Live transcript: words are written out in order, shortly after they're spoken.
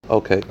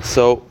Okay,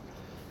 so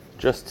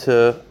just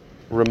to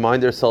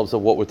remind ourselves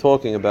of what we're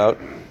talking about,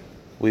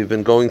 we've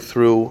been going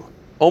through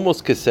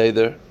almost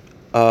Keseder.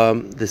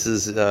 This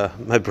is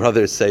my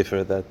brother's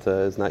sefer that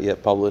is not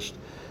yet published.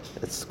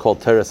 It's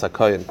called Toras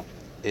Hakohen.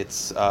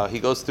 He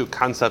goes through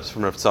concepts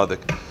from Rav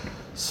Tzaddik.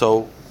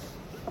 So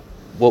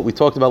what we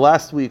talked about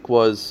last week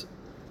was,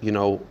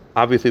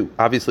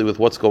 obviously with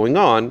what's going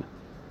on,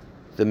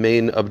 the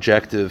main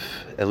objective,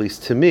 at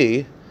least to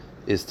me,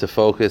 is to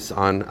focus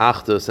on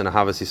Achdus and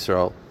Ahavas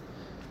Yisrael,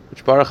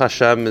 which Baruch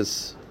Hashem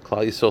is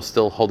Klal Yisroel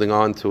still holding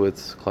on to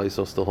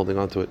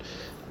it.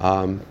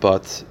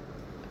 But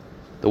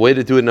the way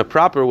to do it in a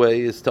proper way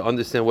is to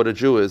understand what a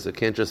Jew is. It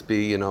can't just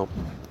be,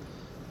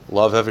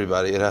 love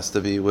everybody. It has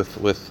to be with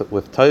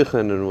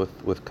teichen and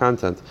with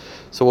content.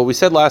 So what we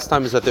said last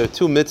time is that there are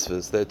two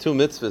mitzvahs. There are two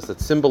mitzvahs that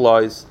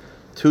symbolize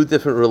two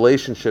different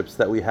relationships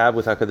that we have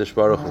with HaKadosh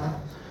Baruch Hu.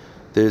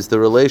 There's the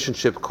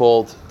relationship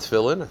called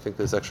tefillin. I think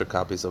there's extra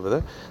copies over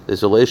there.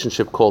 There's a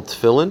relationship called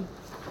tefillin,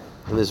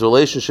 and there's a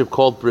relationship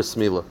called bris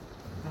milah.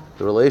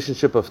 The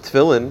relationship of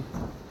tefillin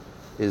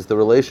is the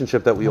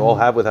relationship that we all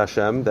have with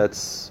Hashem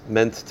that's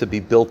meant to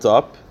be built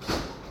up,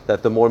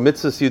 that the more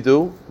mitzvahs you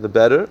do, the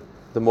better.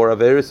 The more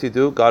averis you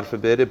do, God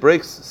forbid, it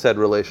breaks said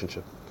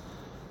relationship.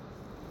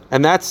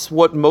 And that's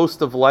what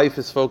most of life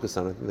is focused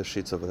on. I think the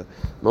sheets over there.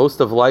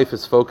 Most of life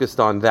is focused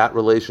on that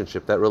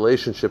relationship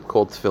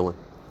called tefillin.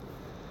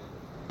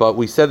 But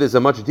we said there's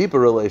a much deeper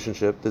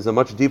relationship, there's a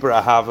much deeper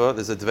ahava,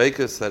 there's a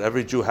dveikus that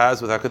every Jew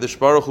has with HaKadosh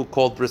Baruch Hu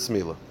called bris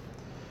milah.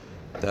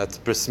 That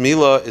bris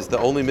milah is the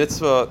only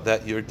mitzvah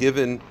that you're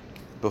given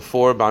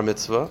before bar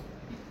mitzvah.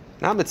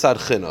 Not mitzad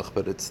chinuch,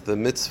 but it's the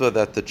mitzvah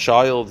that the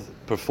child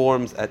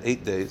performs at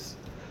 8 days.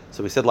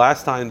 So we said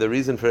last time the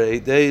reason for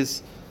 8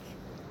 days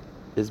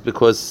is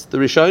because the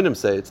Rishonim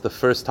say it's the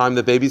first time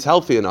the baby's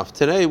healthy enough.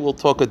 Today we'll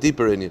talk a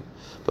deeper inyan.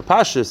 But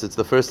Pashtus, it's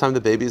the first time the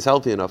baby is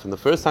healthy enough. And the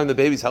first time the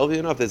baby's healthy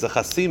enough, there's a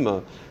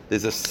chasima,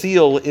 there's a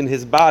seal in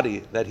his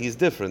body that he's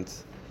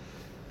different.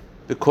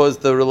 Because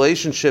the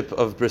relationship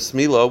of bris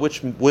milah,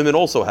 which women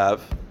also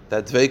have,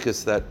 that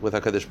dveikus that with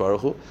HaKadosh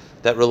Baruch Hu,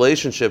 that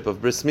relationship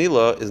of bris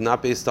milah is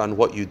not based on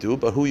what you do,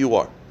 but who you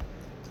are.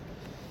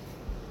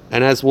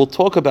 And as we'll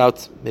talk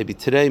about maybe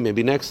today,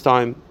 maybe next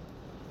time,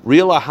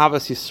 real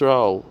Ahavas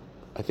Yisrael,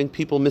 I think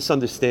people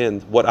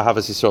misunderstand what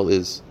Ahavas Yisrael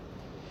is.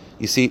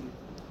 You see,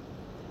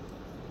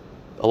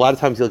 a lot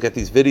of times you'll get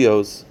these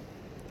videos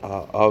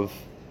of,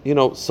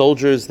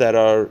 soldiers that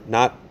are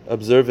not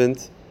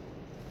observant,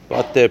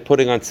 but they're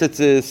putting on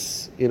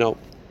tzitzis,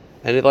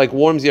 and it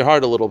warms your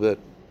heart a little bit.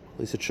 At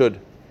least it should.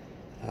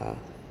 It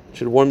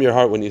should warm your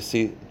heart when you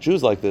see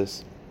Jews like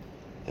this.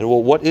 And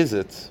well, what is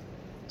it?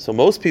 So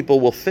most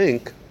people will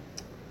think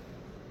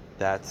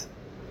that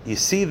you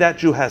see that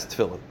Jew has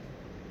tefillin.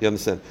 You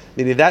understand?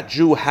 Meaning that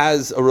Jew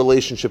has a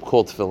relationship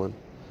called tefillin.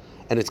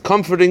 And it's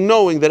comforting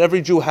knowing that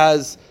every Jew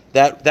has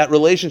that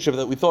relationship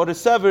that we thought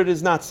is severed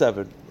is not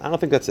severed. I don't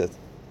think that's it.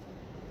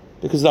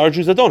 Because there are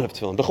Jews that don't have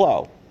tefillin,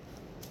 b'chlal.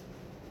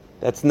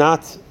 That's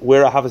not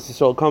where Ahavas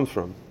Yisrael comes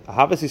from.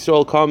 Ahavas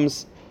Yisrael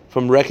comes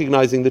from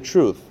recognizing the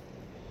truth,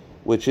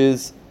 which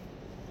is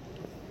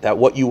that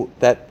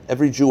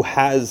every Jew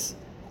has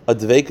a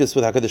dveikus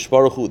with HaKadosh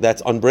Baruch Hu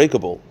that's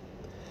unbreakable.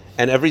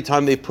 And every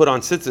time they put on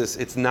tzitzis,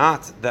 it's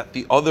not that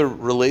the other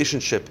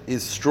relationship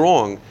is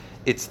strong,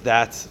 it's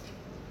that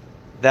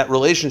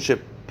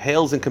relationship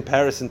pales in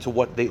comparison to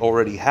what they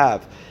already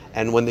have.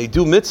 And when they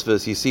do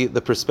mitzvahs, you see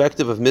the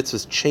perspective of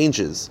mitzvahs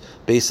changes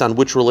based on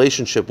which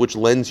relationship, which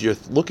lens you're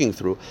looking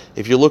through.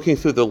 If you're looking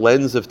through the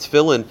lens of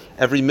tefillin,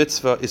 every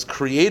mitzvah is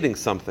creating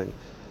something.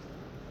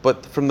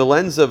 But from the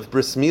lens of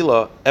bris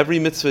milah, every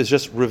mitzvah is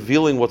just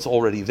revealing what's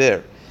already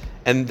there.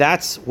 And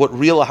that's what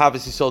real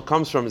Ahavas Yisrael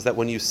comes from, is that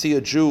when you see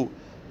a Jew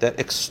that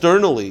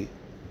externally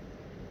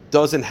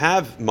doesn't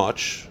have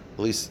much,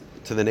 at least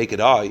to the naked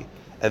eye,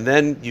 and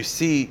then you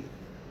see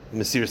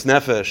Mesiras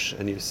Nefesh,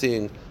 and you're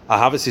seeing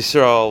Ahavas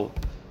Yisrael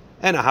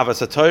and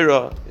Ahavas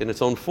HaTorah in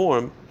its own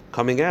form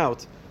coming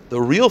out,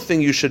 the real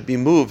thing you should be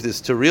moved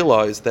is to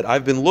realize that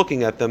I've been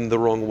looking at them the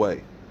wrong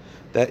way.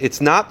 That it's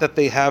not that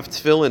they have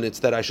tefillin, it's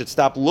that I should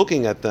stop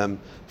looking at them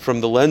from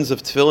the lens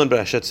of tefillin, but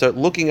I should start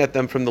looking at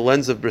them from the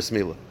lens of bris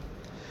milah.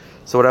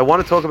 So what I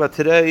want to talk about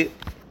today,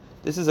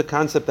 this is a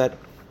concept that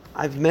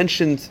I've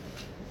mentioned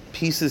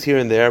pieces here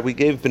and there. We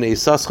gave B'nai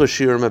Yissaschar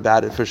shiurim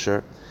about it for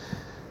sure.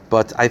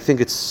 But I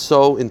think it's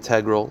so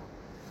integral.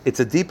 It's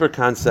a deeper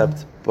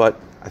concept, but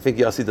I think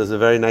Yossi does a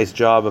very nice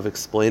job of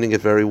explaining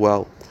it very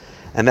well.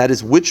 And that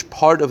is, which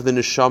part of the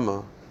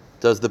neshama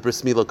does the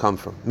bris milah come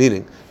from?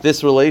 Meaning,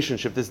 this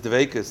relationship, this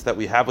dveikus that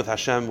we have with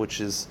Hashem, which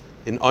is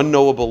an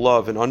unknowable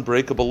love, an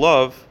unbreakable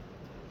love,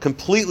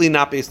 completely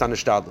not based on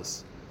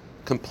ishtadlus,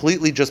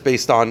 completely just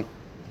based on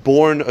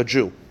born a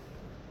Jew.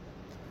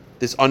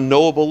 This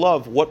unknowable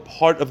love, what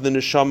part of the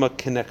neshama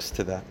connects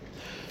to that?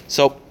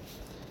 So,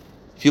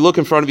 if you look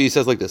in front of you, he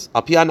says like this: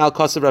 Apian al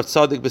kasav Rav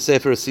Tzaddik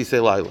b'sefer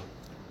Sisei Laila.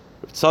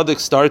 Rav Tzaddik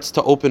starts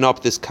to open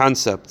up this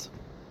concept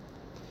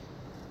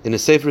in a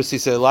sefer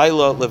Sisei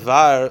Laila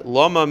levar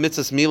lama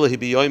mitzvas milah hi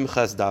biyoyim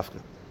ches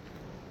dafka.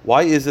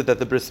 Why is it that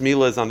the bris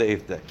milah is on the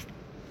 8th day?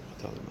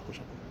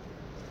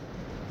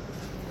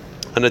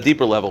 On a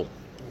deeper level,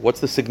 what's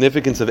the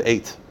significance of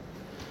 8?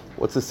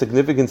 What's the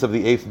significance of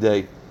the 8th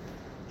day?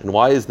 And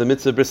why is the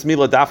mitzvah bris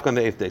milah dafka on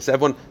the 8th day? So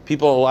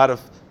a lot of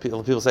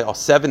people say,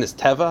 7 is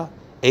teva,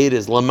 8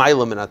 is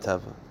lamayla minat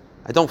teva.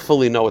 I don't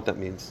fully know what that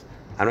means.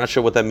 I'm not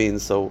sure what that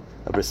means. So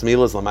a bris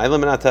milah is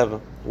lamayla minat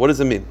teva. What does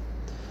it mean?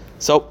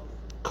 So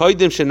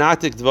koidim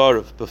shenatik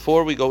dvarav.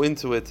 Before we go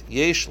into it,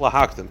 yesh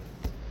lahaktim.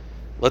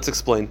 Let's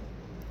explain.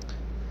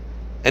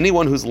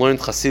 Anyone who's learned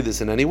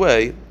Chassidus in any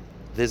way,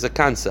 there's a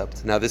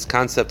concept. Now this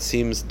concept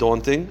seems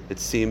daunting. It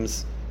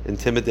seems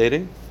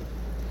intimidating.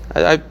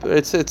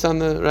 It's on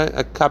the right.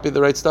 I copied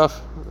the right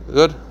stuff.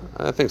 Good.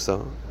 I think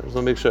so. I just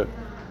want to make sure.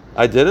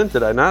 I didn't.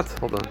 Did I not?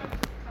 Hold on.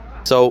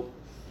 So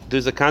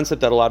there's a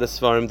concept that a lot of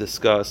Svarim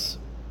discuss,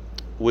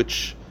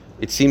 which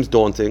it seems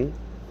daunting,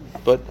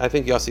 but I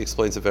think Yossi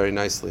explains it very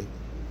nicely.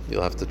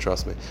 You'll have to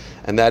trust me.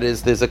 And that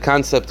is, there's a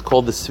concept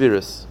called the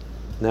spheres.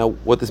 Now,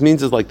 what this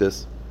means is like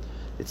this.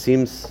 It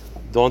seems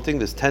daunting.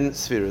 There's 10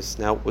 spheres.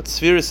 Now, what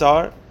spheres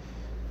are,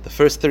 the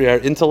first 3 are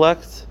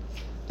intellect,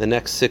 the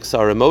next 6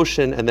 are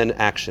emotion, and then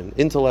action.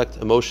 Intellect,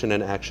 emotion,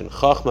 and action.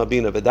 Chachma,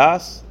 Bina,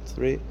 Vedas,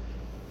 3.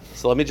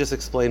 So let me just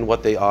explain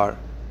what they are.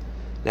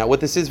 Now,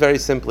 what this is very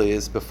simply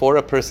is, before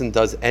a person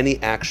does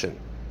any action,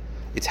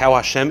 it's how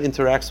Hashem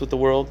interacts with the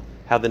world,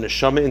 how the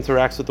neshama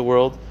interacts with the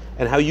world,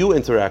 and how you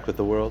interact with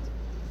the world.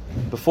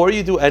 Before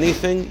you do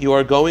anything, you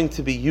are going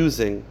to be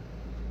using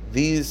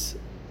these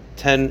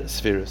 10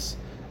 spheres.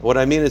 What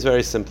I mean is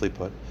very simply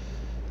put.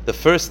 The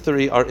first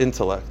 3 are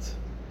intellect.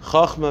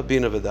 Chachma,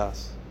 Bina,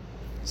 Vedas.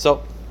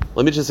 So,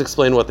 let me just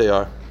explain what they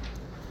are.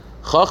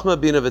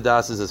 Chachma, Bina,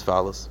 Vedas is as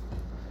follows.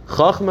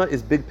 Chachma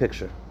is big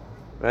picture,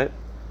 right?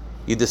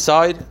 You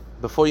decide,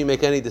 before you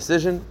make any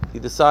decision, you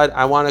decide,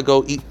 I want to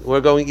go eat,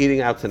 we're going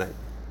eating out tonight.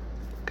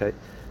 Okay?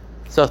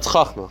 So it's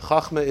Chachma.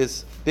 Chachma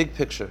is big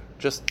picture,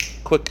 just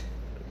quick,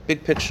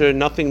 big picture,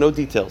 nothing, no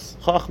details.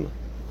 Chachma.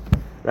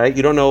 Right?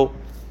 You don't know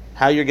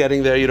how you're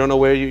getting there, you don't know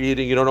where you're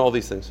eating, you don't know all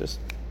these things. Just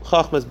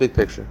Chachma is big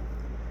picture.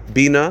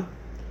 Bina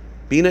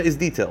is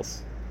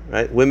details.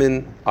 Right?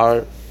 Women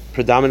are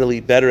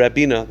predominantly better at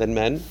Bina than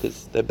men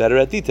because they're better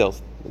at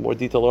details, more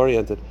detail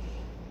oriented.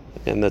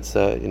 And that's,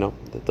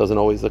 that doesn't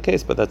always the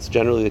case, but that's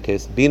generally the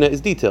case. Bina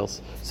is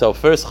details. So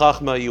first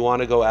Chachma, you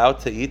want to go out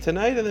to eat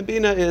tonight, and then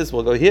Bina is,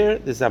 we'll go here,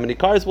 this is how many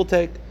cars we'll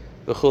take,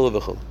 v'chula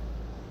v'chula.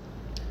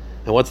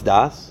 And what's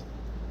Das?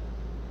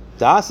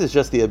 Das is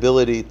just the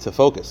ability to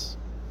focus,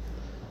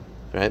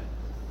 right?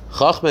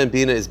 Chachma and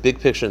Bina is big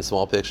picture and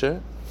small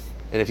picture.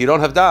 And if you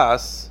don't have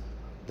Das,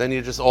 then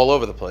you're just all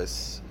over the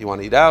place. You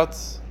want to eat out,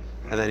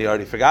 and then you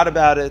already forgot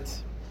about it.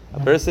 A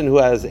person who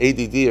has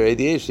ADD or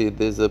ADHD,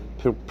 there's a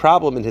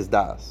problem in his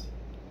das.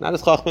 Not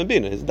his chachma and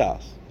bina, his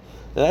das.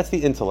 Now that's the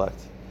intellect.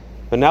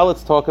 But now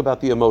let's talk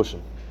about the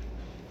emotion.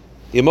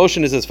 The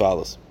emotion is as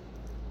follows.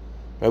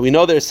 Right, we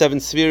know there are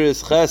 7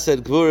 spheres: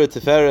 chesed, gvura,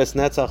 tiferes,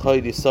 netzach,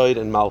 hod, yesod,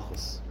 and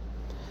malchus.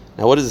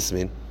 Now what does this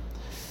mean?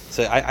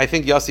 So I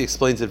think Yossi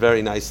explains it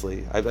very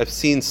nicely. I've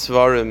seen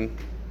Svarim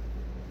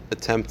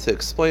attempt to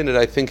explain it.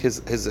 I think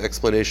his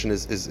explanation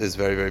is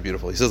very, very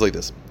beautiful. He says like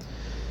this.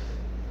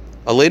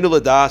 Every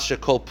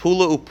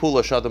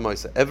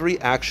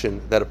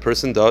action that a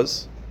person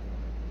does,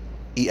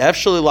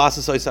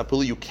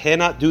 you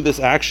cannot do this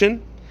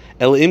action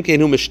unless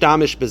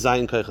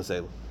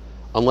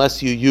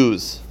you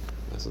use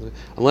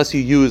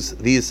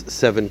these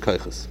 7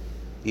 koiches.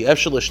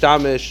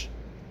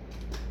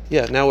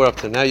 Yeah, now we're up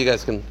to. Now you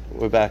guys can.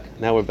 We're back.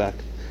 Now we're back.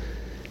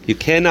 You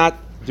cannot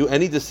do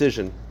any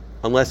decision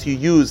unless you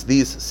use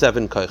these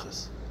 7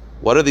 koiches.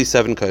 What are these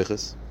 7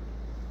 koiches?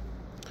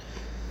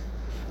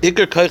 These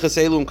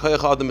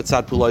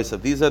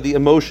are the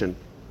emotion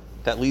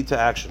that lead to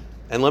action.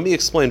 And let me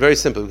explain very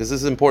simply, because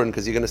this is important,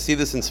 because you're going to see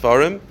this in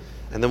Sfarim,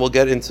 and then we'll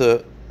get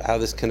into how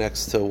this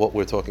connects to what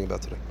we're talking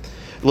about today.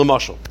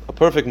 L'mashal, a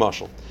perfect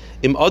mashal.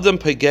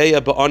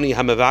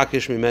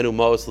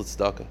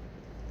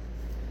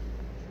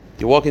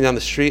 You're walking down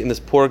the street, and this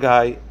poor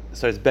guy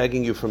starts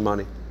begging you for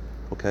money.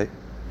 Okay?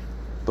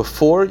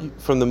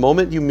 From the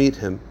moment you meet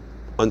him,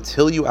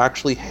 until you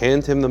actually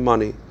hand him the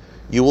money,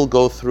 you will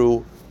go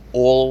through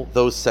all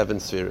those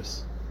 7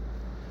 spheres.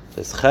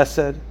 There's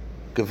chesed,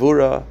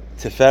 gevura,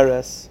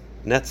 tiferes,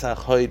 netzach,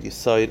 hod,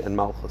 yesod, and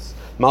malchus.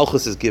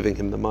 Malchus is giving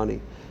him the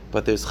money.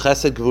 But there's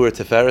chesed, gevura,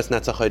 tiferes,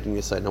 netzach, hod, and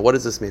yesod. Now what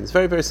does this mean? It's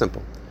very, very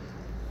simple.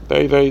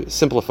 Very, very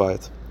simplify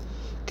it.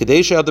 In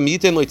order to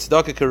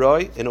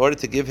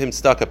give him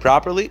tzedakah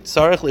properly,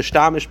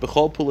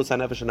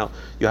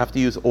 you have to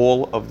use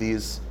all of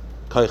these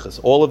koiches.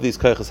 All of these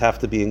koiches have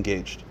to be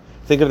engaged.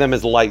 Think of them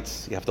as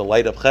lights. You have to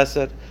light up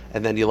chesed,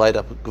 and then you light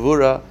up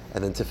gevura,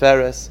 and then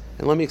tiferes.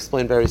 And let me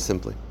explain very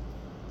simply.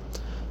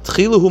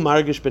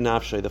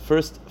 The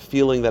first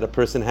feeling that a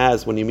person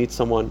has when you meet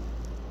someone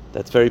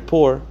that's very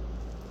poor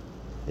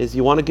is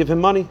you want to give him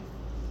money.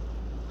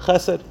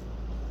 Chesed.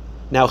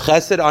 Now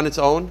chesed on its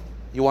own,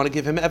 you want to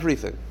give him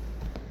everything.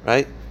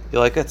 Right? You're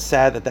like, that's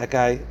sad that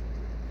guy,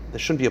 there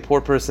shouldn't be a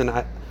poor person.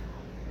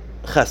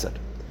 Chesed.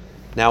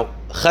 Now,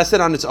 chesed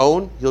on its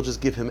own, you'll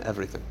just give him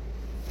everything.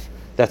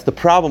 That's the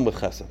problem with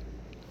chesed.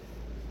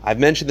 I've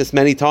mentioned this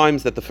many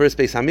times, that the first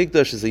Beis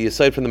Hamikdash is a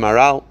yesod from the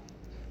Maral.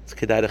 It's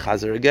kedai to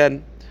chazer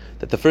again.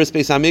 That the first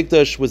Beis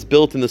Hamikdash was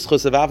built in the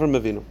schus of Avram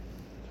Avinu,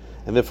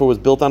 and therefore was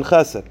built on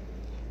chesed.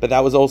 But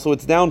that was also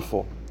its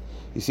downfall.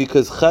 You see,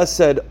 because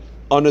chesed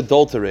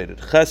unadulterated,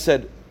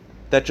 chesed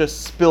that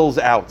just spills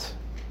out,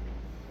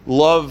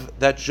 love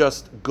that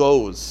just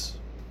goes,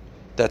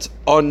 that's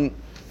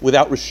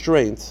without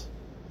restraint.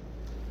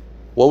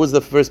 What was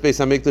the first Beis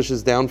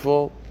Hamikdash's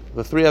downfall?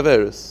 The three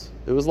Averos.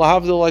 It was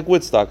lahavdil like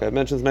Woodstock. I've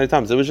mentioned this many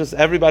times. It was just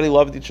everybody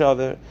loved each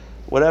other.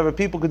 Whatever,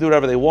 people could do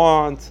whatever they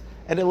want.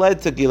 And it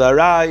led to Gila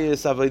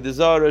Rayis, Avodah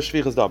Zarah,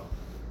 Shvichas Dam.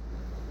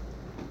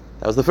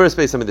 That was the first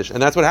Beis Hamikdash.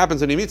 And that's what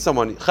happens when you meet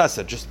someone,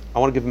 chesed, I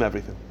want to give him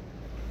everything.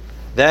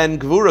 Then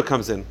Gevura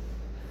comes in.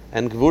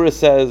 And Gevura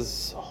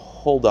says,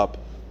 hold up.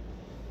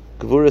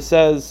 Gevura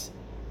says,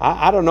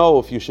 I don't know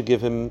if you should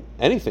give him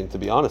anything, to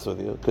be honest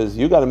with you, because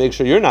you got to make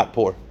sure you're not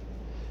poor.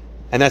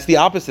 And that's the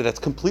opposite. That's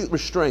complete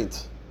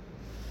restraint.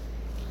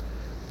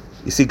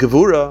 You see,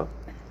 Gevura,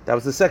 that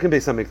was the second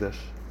Beis Hamikdash,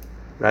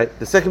 right?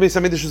 The second Beis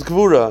Hamikdash was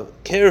Gevura,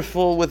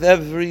 careful with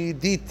every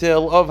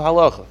detail of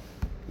halacha,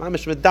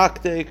 mamish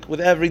medaktek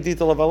with every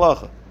detail of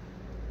halacha,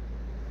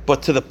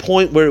 but to the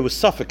point where it was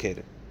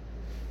suffocating.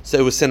 So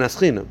it was senas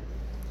chinam,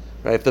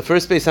 right? If the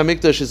first Beis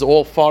Hamikdash is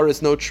all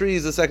forest, no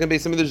trees, the second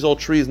Beis Hamikdash is all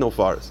trees, no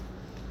forest.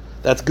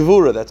 That's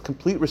Gevura. That's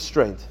complete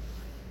restraint.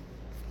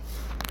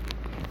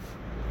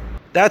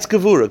 That's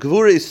Gevura.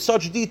 Gevura is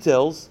such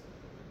details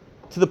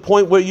to the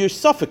point where you're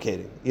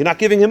suffocating. You're not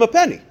giving him a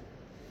penny.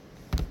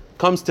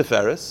 Comes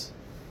Tiferes.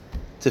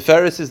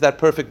 Tiferes is that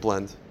perfect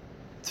blend.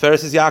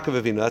 Tiferes is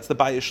Yaakov Avinu. That's the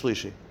Bayis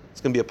Shlishi.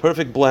 It's going to be a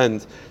perfect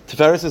blend.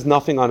 Tiferes is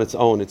nothing on its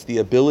own. It's the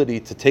ability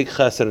to take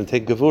Chesed and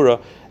take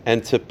Gevura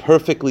and to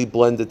perfectly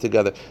blend it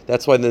together.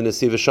 That's why the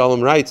Nesiv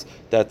Shalom writes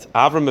that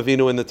Avram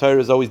Avinu in the Torah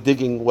is always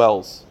digging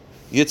wells.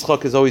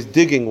 Yitzchak is always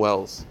digging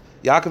wells.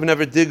 Yaakov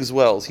never digs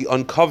wells. He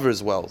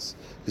uncovers wells.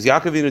 Because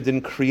Yaakov Avinu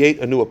didn't create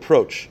a new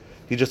approach.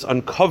 He just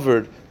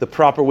uncovered the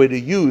proper way to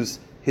use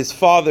his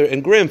father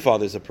and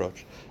grandfather's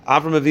approach.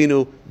 Avram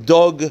Avinu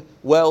dug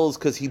wells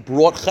because he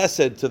brought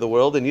chesed to the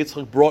world, and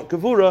Yitzchak brought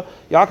gevura.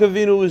 Yaakov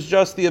Avinu was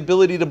just the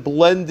ability to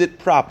blend it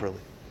properly.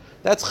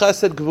 That's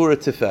chesed, gevura,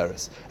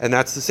 tiferes. And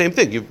that's the same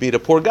thing. You meet a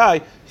poor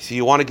guy, so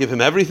you want to give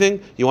him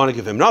everything, you want to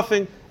give him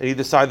nothing, and you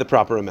decide the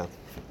proper amount.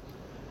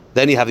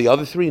 Then you have the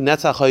other three,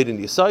 netzach, chayid, and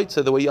yesod.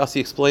 So the way Yossi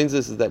explains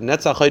this is that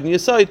netzach, chayid, and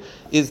yesod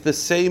is the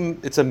same,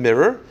 it's a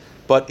mirror,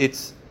 but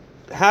it's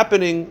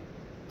happening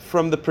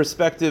from the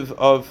perspective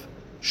of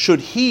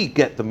should he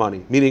get the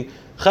money? Meaning,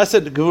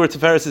 chesed, gevura,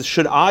 tiferes is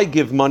should I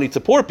give money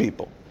to poor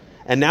people?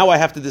 And now I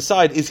have to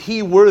decide, is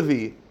he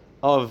worthy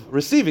of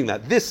receiving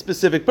that, this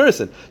specific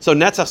person? So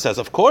Netzach says,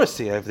 of course,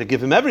 I have to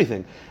give him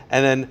everything.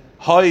 And then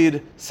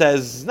Haid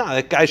says, no,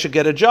 that guy should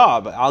get a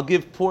job. I'll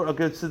give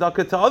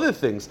tzedakah to other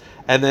things.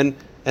 And then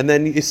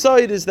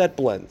Yesod is that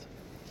blend.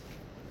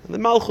 And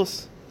then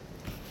Malchus.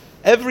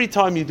 Every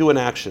time you do an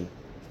action,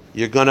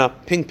 you're gonna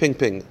ping, ping,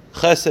 ping.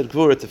 Chesed,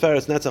 Gvura,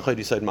 Tiferes, Netzach, Haid,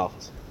 Yesod,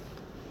 Malchus.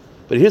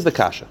 But here's the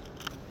kasha.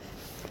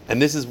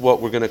 And this is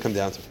what we're gonna come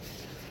down to.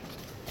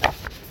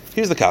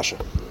 Here's the kasha.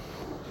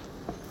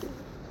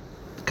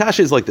 The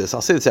kasha is like this.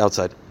 I'll say this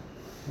outside.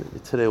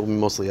 Today will be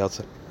mostly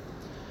outside.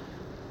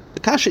 The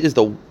kasha is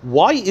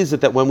why is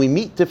it that when we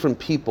meet different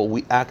people,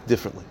 we act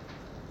differently?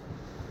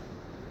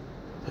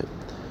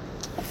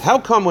 How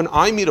come when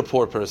I meet a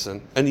poor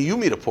person and you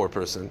meet a poor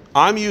person,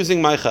 I'm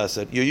using my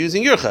chesed, you're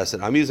using your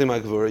chesed, I'm using my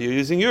gevura, you're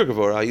using your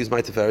gevura, I use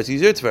my tiferes, you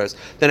use your tiferes.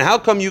 Then how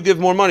come you give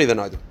more money than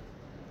I do?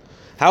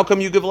 How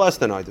come you give less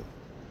than I do?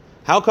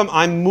 How come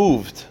I'm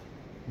moved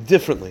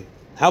differently?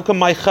 How come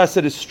my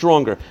chesed is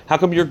stronger? How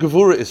come your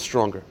gevura is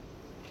stronger?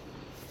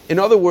 In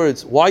other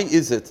words, why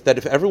is it that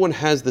if everyone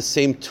has the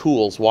same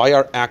tools, why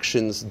are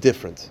actions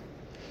different?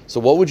 So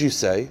what would you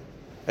say?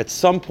 At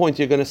some point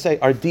you're going to say,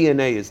 our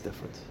DNA is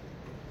different.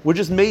 We're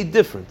just made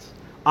different.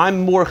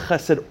 I'm more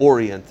chesed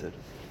oriented.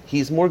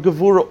 He's more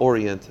gevura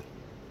oriented.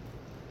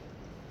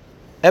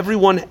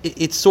 Everyone,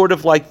 it's sort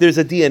of like there's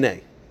a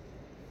DNA.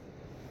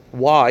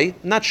 Why?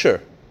 Not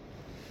sure.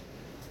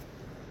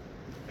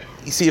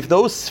 You see, if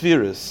those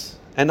spheres,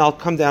 and I'll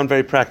come down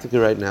very practically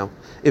right now,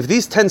 if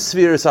these 10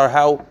 spheres are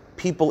how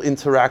people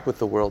interact with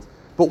the world,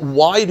 but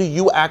why do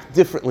you act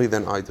differently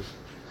than I do?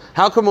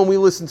 How come when we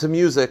listen to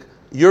music,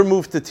 you're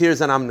moved to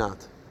tears and I'm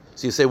not?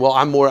 So you say, well,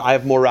 I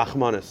have more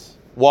rachmanis.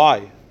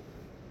 Why?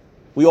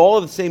 We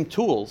all have the same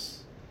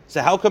tools.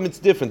 So how come it's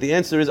different? The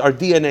answer is our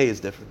DNA is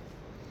different.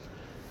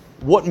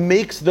 What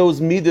makes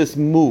those midas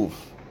move?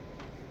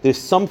 There's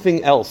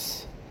something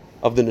else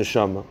of the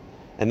neshama,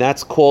 and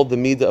that's called the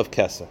midah of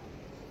Kesser,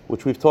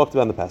 which we've talked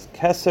about in the past.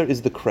 Kesser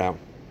is the crown.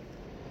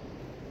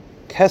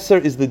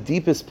 Kesser is the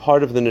deepest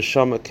part of the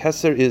neshama.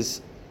 Kesser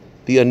is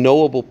the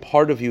unknowable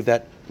part of you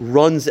that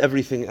runs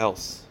everything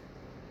else.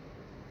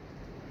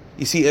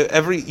 You see,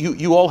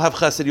 you all have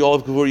chesed, you all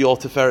have gevur, you all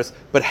have tiferes,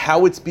 but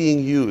how it's being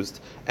used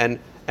and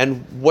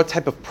what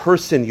type of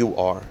person you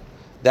are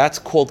That's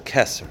called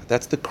Kesser.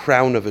 That's the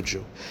crown of a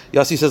Jew.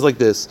 Yossi says like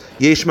this,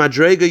 Yesh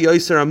madrega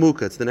yoser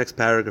amuka. It's the next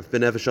paragraph.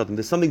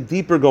 There's something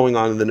deeper going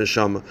on in the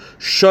neshama.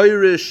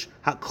 Shoirish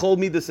hakol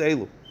midas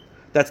elu.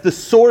 That's the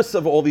source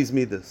of all these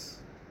midas.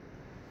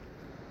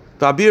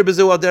 With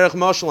that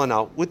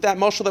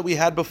mashal that we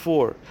had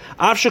before.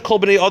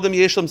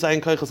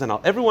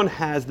 Everyone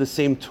has the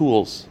same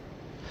tools.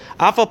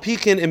 But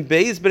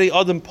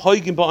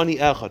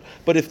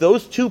if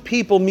those two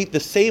people meet the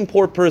same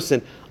poor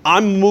person,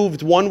 I'm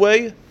moved one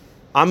way,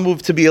 I'm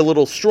moved to be a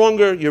little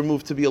stronger, you're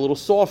moved to be a little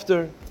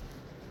softer.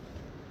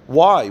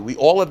 Why? We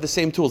all have the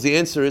same tools. The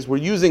answer is we're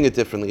using it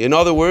differently. In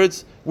other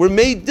words, we're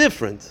made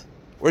different.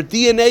 Our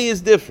DNA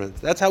is different.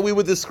 That's how we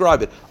would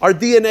describe it. Our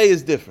DNA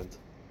is different.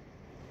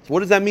 So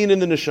what does that mean in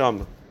the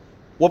neshama?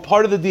 What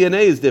part of the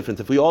DNA is different?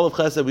 If we all have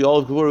chesed, we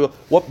all have gvura,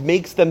 what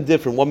makes them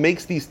different? What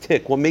makes these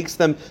tick? What makes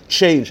them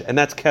change? And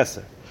that's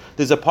kesser.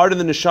 There's a part of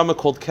the neshama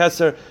called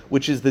kesser,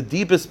 which is the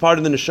deepest part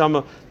of the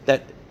neshama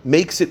that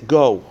makes it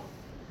go.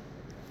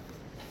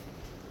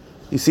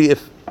 You see,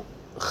 if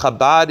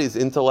Chabad is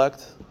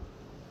intellect,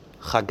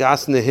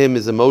 Chagas Nehim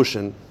is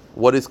emotion,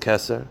 what is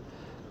kesser?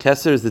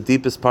 Kesser is the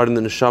deepest part of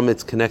the neshama.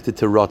 It's connected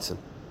to ratzon.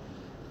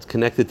 It's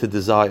connected to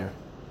desire.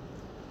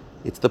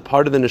 It's the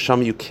part of the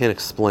neshama you can't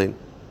explain.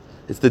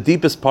 It's the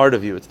deepest part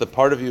of you. It's the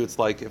part of you, it's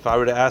like, if I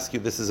were to ask you,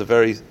 this is a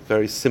very,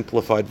 very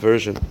simplified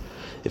version.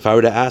 If I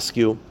were to ask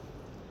you,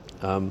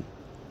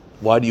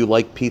 why do you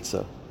like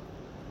pizza?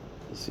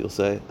 So you'll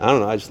say, I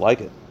don't know, I just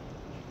like it.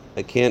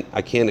 I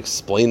can't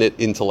explain it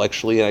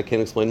intellectually, and I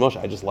can't explain much.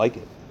 I just like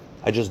it.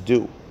 I just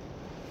do.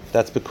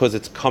 That's because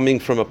it's coming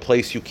from a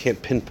place you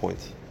can't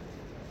pinpoint.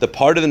 The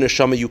part of the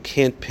neshama you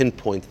can't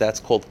pinpoint, that's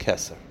called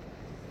kesser.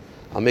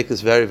 I'll make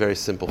this very, very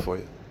simple for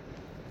you.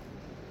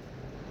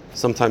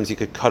 Sometimes you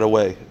could cut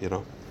away,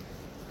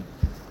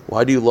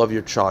 Why do you love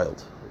your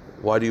child?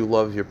 Why do you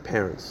love your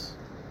parents?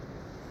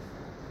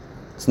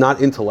 It's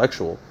not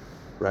intellectual,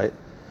 right?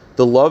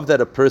 The love that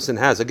a person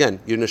has, again,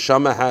 your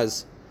neshama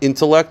has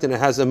intellect and it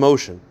has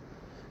emotion.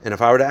 And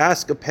if I were to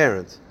ask a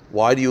parent,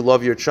 why do you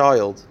love your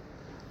child?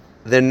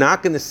 They're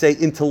not going to say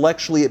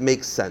intellectually it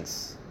makes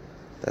sense.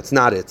 That's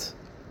not it.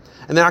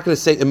 And they're not going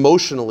to say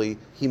emotionally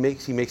he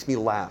makes me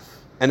laugh.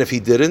 And if he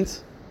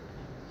didn't,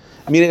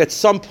 meaning at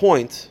some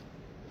point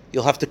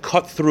you'll have to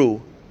cut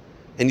through,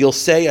 and you'll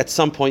say at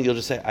some point you'll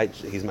just say,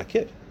 he's my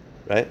kid,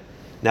 right?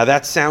 Now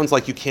that sounds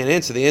like you can't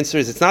answer. The answer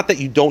is it's not that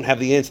you don't have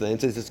the answer. The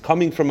answer is it's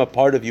coming from a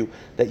part of you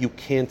that you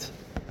can't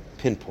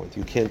pinpoint.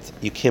 You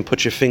can't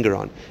put your finger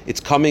on. It's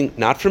coming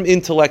not from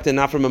intellect and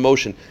not from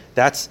emotion.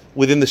 That's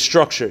within the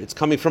structure. It's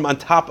coming from on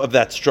top of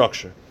that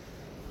structure.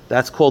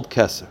 That's called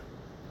kesser.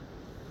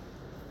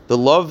 The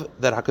love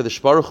that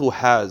HaKadosh Baruch Hu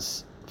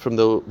has from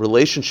the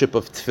relationship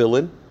of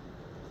tefillin,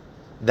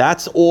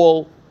 that's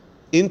all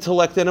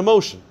intellect and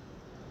emotion.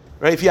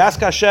 Right? If you ask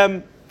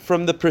Hashem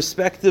from the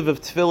perspective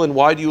of tefillin,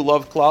 why do you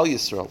love Klal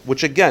Yisroel?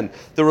 Which again,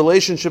 the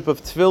relationship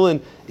of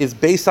tefillin is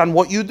based on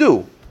what you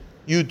do.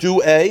 You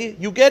do A,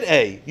 you get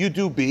A. You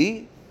do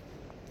B,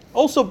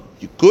 also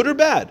good or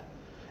bad.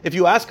 If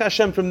you ask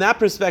Hashem from that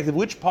perspective,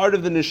 which part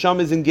of the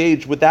neshama is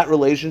engaged with that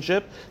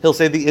relationship, he'll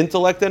say the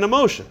intellect and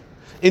emotion.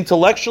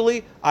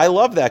 Intellectually, I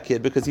love that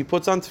kid because he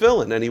puts on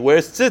tefillin and he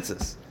wears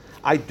tzitzis.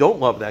 I don't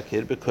love that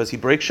kid because he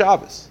breaks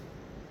Shabbos.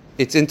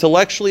 It's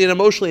intellectually and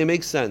emotionally, it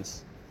makes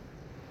sense.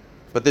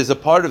 But there's a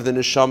part of the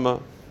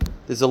neshama,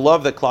 there's a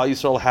love that Klal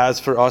Yisroel has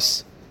for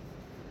us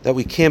that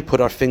we can't put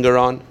our finger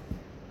on,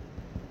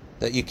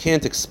 that you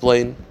can't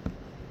explain.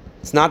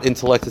 It's not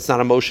intellect, it's not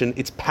emotion,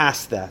 it's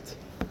past that.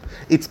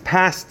 It's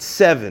past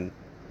 7,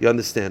 you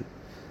understand?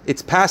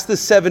 It's past the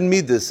 7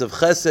 midas of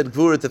chesed,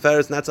 gvura,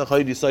 teferes, netzach,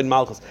 hod, yisod,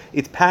 malchus.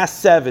 It's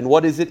past 7.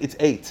 What is it? It's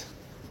 8.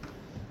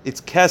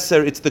 It's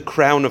kesser, it's the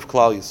crown of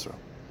Klal Yisroel.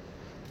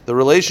 The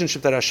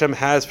relationship that Hashem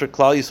has for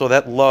Klal Yisroel,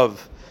 that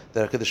love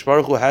that HaKadosh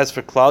Baruch Hu has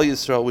for Klal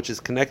Yisroel, which is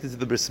connected to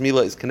the Bris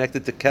Milah, is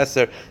connected to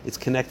Kesser, it's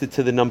connected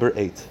to the number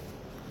 8.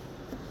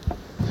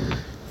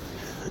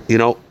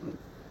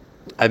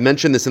 I've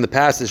mentioned this in the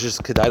past, it's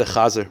just Kedai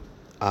Chazer.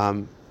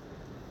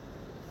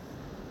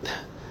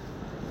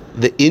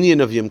 The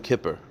inyan of Yom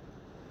Kippur,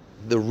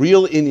 the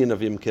real inyan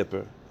of Yom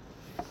Kippur,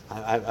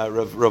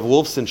 Rav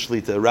Wolfson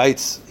Shlita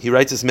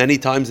writes this many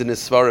times in his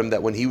Svarim,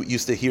 that when he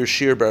used to hear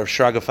Shir by Rav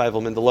Shraga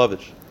Feivel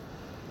Mendelovich,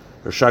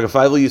 Rav Shraga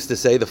Feivel used to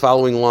say the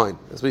following line.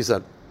 That's what he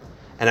said.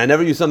 And I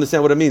never used to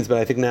understand what it means, but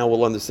I think now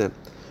we'll understand.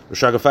 Rav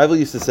Shraga Feivel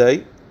used to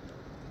say,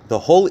 the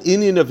whole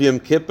inyan of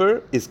Yom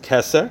Kippur is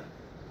Kesser,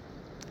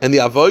 and the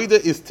avodah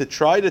is to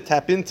try to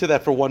tap into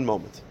that for one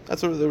moment.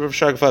 That's what Rav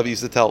Shraga Feivel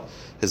used to tell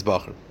his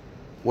Bachar.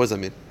 What does that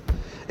mean?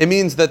 It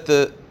means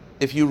that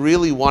if you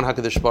really want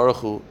HaKadosh Baruch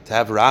Hu to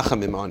have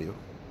rachamim on you,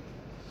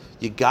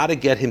 you got to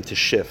get him to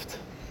shift.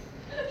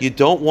 You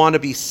don't want to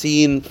be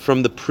seen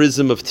from the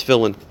prism of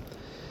tefillin,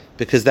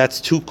 because that's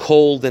too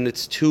cold and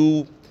it's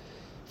too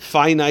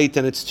finite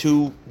and it's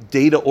too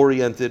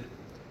data-oriented.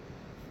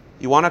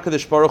 You want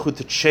HaKadosh Baruch Hu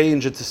to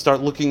change and to start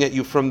looking at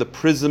you from the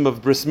prism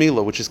of Bris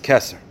Milah, which is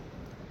Kesser.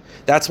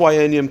 That's why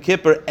in Yom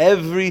Kippur,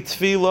 every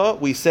tefillah,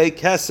 we say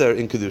Kesser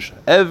in Kedusha.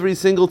 Every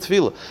single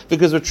tefillah.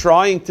 Because we're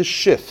trying to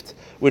shift.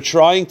 We're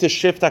trying to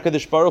shift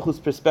HaKadosh Baruch Hu's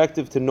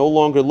perspective to no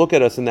longer look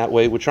at us in that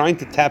way. We're trying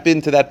to tap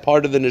into that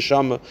part of the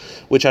neshama,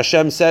 which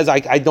Hashem says, I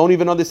don't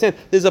even understand.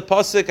 There's a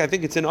pasuk, I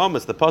think it's in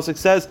Amos. The pasuk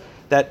says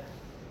that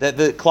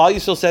the Klal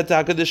Yisroel said to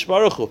HaKadosh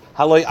Baruch Hu,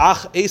 Haloi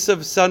ach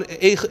Esav son,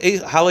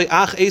 Haloi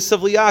ach Esav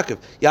liYaakov.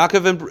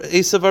 Yaakov and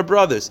Esav are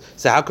brothers.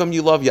 So how come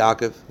you love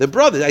Yaakov? They're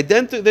brothers,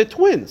 identical, they're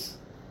twins.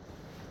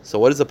 So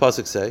what does the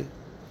pasuk say?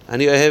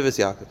 Ani ohev es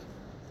Yaakov.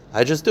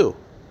 I just do.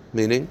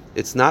 Meaning,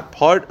 it's not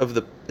part of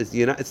the,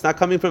 it's not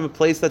coming from a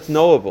place that's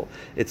knowable.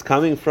 It's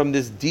coming from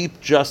this deep,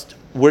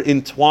 we're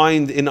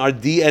entwined in our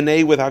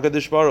DNA with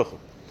HaKadosh Baruch Hu.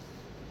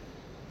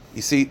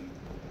 You see,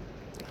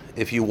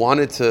 if you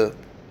want to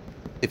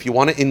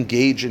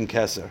engage in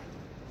Kesser,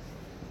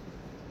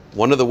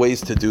 one of the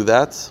ways to do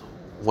that,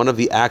 one of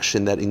the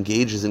action that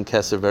engages in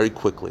Kesser very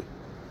quickly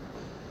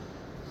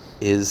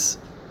is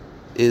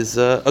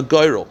a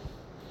goyrel,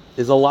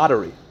 is a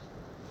lottery.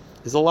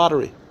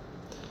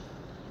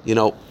 You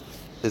know,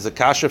 there's a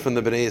kasha from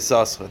the Bnei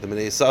Yissaschar. The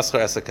Bnei Yissaschar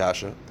has a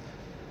kasha.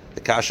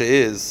 The kasha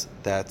is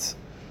that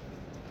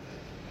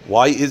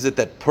why is it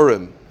that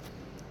Purim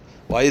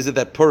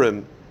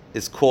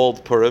is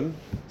called Purim?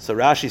 So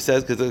Rashi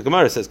says, because the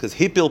Gemara says, because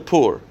Hipil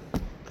Pur,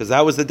 because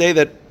that was the day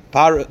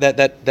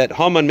that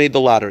Haman made the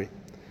lottery.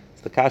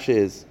 So the kasha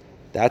is,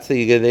 that's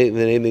the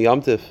name of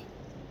Yom Tif.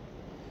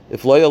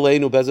 If Lo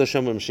Yaleinu Bez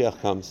Hashem when Mashiach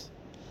comes,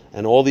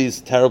 and all these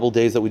terrible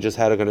days that we just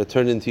had are going to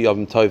turn into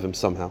Yom Tovim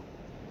somehow,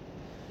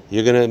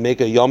 you're going to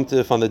make a Yom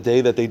Tif on the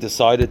day that they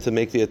decided to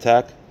make the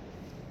attack?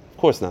 Of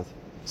course not.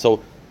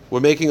 So we're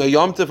making a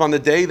Yom Tif on the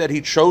day that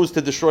he chose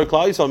to destroy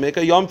Klal Yisrael. Make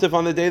a Yom Tif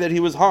on the day that he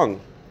was hung.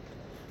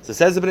 So it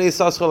says the Bnei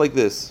Yissaschar like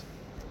this.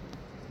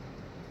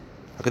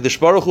 HaKadosh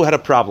Baruch Hu had a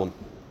problem.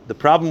 The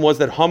problem was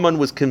that Haman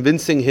was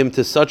convincing him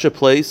to such a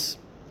place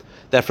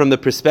that from the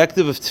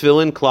perspective of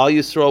Tefillin, Klal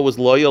Yisrael was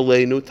Lo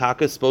Yaleinu,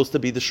 Taka is supposed to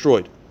be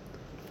destroyed.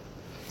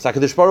 So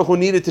HaKadosh Baruch Hu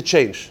needed to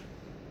change,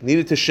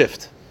 needed to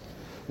shift.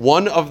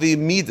 One of the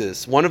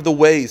midas, one of the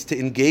ways to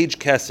engage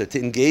Kesser, to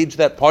engage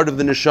that part of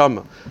the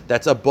neshama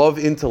that's above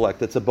intellect,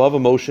 that's above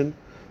emotion,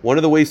 one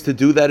of the ways to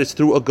do that is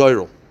through a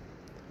goyrel.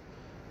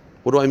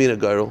 What do I mean a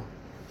goyrel?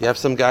 You have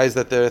some guys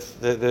that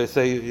they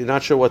say, you're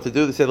not sure what to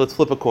do, they say, let's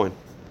flip a coin.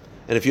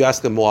 And if you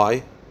ask them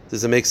why,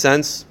 does it make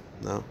sense?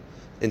 No.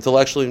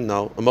 Intellectually,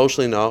 no.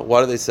 Emotionally, no.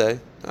 Why do they say?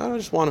 I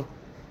just want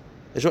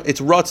to. It's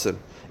Ratzin.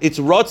 It's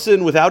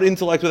Ratzin without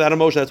intellect, without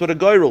emotion. That's what a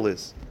goyrel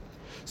is.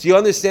 So you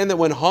understand that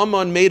when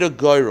Haman made a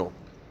goyrel,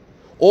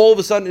 all of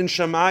a sudden in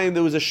Shemayim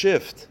there was a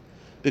shift.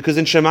 Because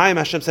in Shemayim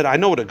Hashem said, I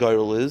know what a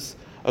goyrel is.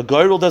 A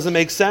goyrel doesn't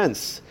make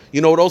sense. You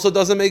know what also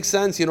doesn't make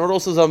sense? You know what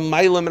also is a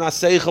mailam and a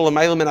seichel, a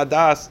mailam and a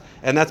das,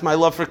 and that's my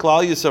love for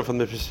Klal Yisroel from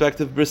the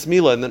perspective of Bris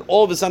Milah. And then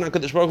all of a sudden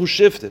HaKadosh Baruch Hu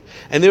shifted.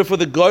 And therefore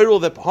the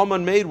goyrel that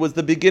Haman made was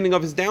the beginning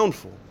of his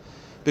downfall.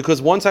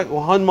 Because once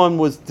Haman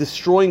was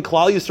destroying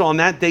Klal Yisrael on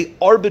that day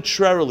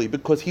arbitrarily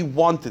because he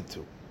wanted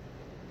to.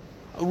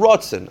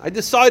 Rotzen. I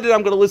decided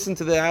I'm going to listen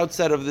to the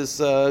outset of this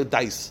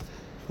dice.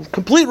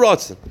 Complete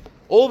Rotzen.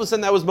 All of a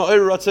sudden that was Ma'ir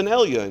Rotzen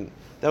Elyon.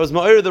 That was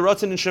Ma'ir the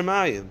Rotzen in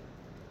Shemayim.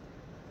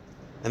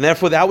 And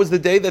therefore that was the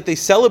day that they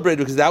celebrated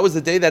because that was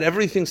the day that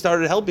everything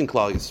started helping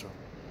Klal Yisrael.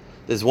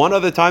 There's one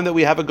other time that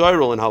we have a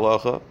goyrel in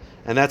Halacha,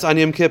 and that's on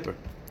Yom Kippur.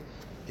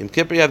 Yom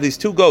Kippur you have these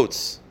two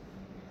goats.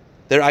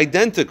 They're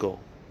identical.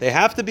 They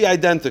have to be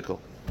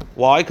identical.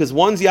 Why? Because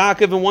one's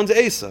Yaakov and one's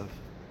Esav.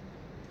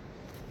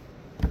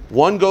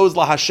 One goes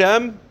La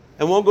Hashem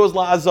and one goes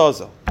La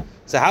Azazel.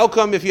 So how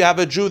come if you have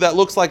a Jew that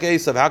looks like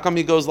Esav, how come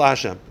he goes La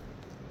Hashem?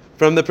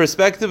 From the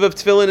perspective of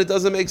Tefillin, it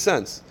doesn't make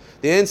sense.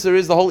 The answer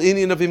is the whole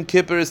Indian of Yom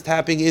Kippur is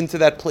tapping into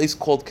that place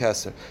called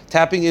Kesser,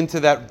 tapping into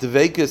that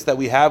dveikus that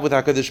we have with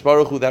HaKadosh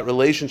Baruch Hu, that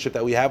relationship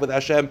that we have with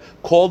Hashem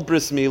called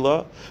Bris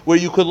Milah, where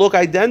you could look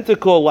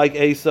identical like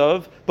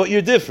Esav, but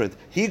you're different.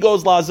 He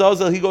goes La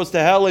Azazel, he goes to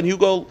hell, and you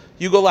go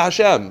La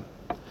Hashem.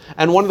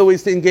 And one of the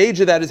ways to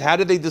engage in that is how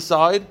did they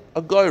decide?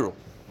 A goyrel.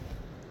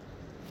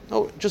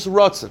 No, just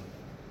Ratzin.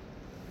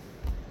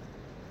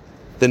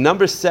 The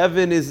number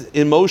 7 is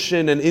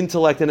emotion and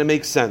intellect, and it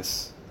makes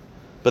sense.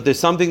 But there's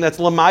something that's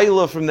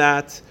lamaila from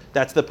that.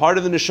 That's the part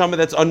of the neshama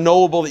that's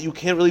unknowable that you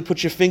can't really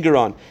put your finger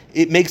on.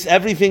 It makes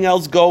everything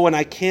else go, and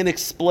I can't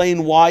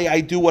explain why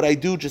I do what I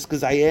do just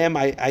because I am.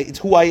 It's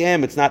who I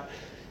am. It's not,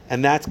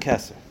 and that's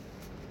Kesser.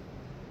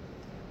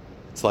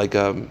 It's like,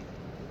 and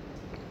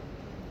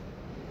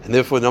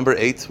therefore number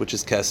 8, which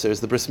is Kesser, is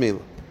the Bris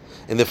Milah.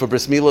 And therefore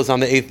Bris Milah is on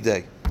the 8th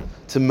day.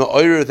 To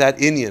me'orer that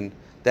Inyan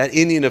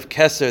of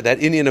Kesser, that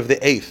Inyan of the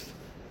 8th,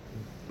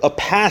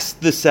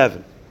 past the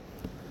 7.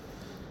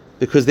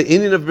 Because the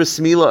Inyan of Bris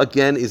Milah,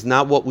 again, is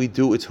not what we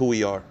do, it's who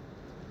we are.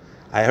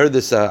 I heard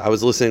this, I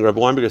was listening, Rabbi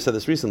Weinberger said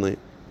this recently.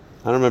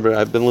 I don't remember,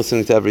 I've been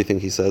listening to everything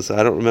he says, so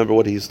I don't remember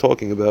what he's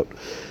talking about.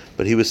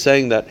 But he was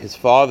saying that his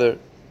father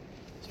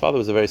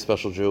was a very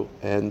special Jew,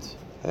 and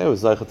I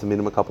was zeicha to meet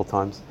him a couple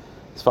times.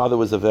 His father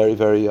was a very,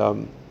 very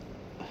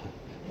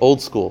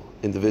old school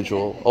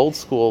individual, old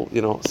school,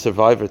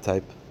 survivor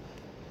type.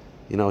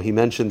 he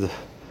mentioned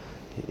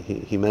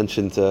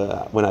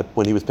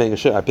when he was paying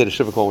I paid a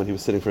shiva call when he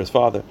was sitting for his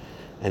father,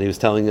 and he was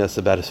telling us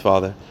about his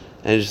father,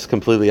 and it's just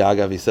completely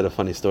agav. He said a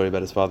funny story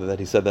about his father, that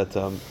he said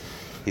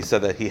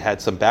that he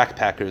had some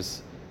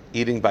backpackers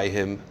eating by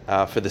him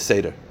for the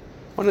Seder.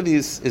 One of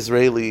these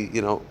Israeli,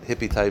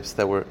 hippie types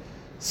that were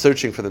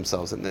searching for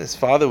themselves, and his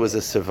father was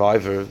a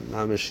survivor,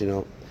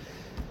 mamish,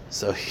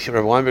 So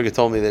Rabbi Weinberger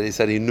told me that he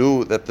said he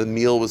knew that the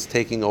meal was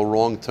taking a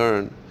wrong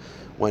turn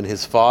when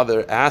his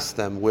father asked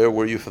them, "Where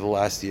were you for the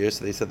last year?"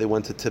 So they said they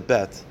went to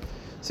Tibet.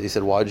 So he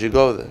said, "Why did you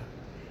go there?"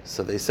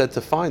 So they said,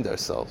 "To find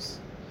ourselves."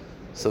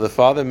 So the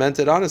father meant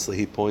it honestly.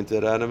 He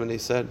pointed at him and he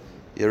said,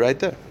 "You're right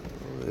there.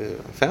 I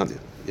found you.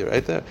 You're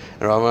right there."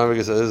 And Rabbi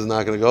Weinberger said, "This is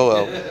not going to go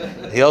well."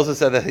 He also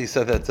said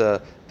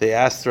that they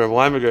asked Rabbi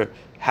Weinberger,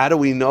 "How do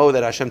we know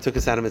that Hashem took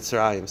us out of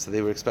Mitzrayim?" So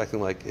they were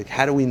expecting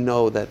how do we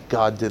know that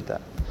God did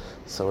that?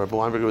 So Rabbi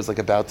Weinberger was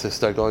about to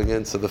start going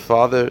in. So the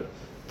father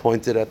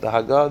pointed at the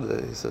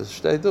Haggadah. He says,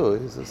 "Shtei."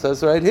 It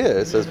says right here.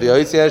 It says,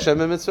 "V'yoytzi Hashem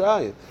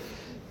Mitzrayim."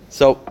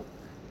 So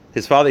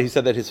his father, he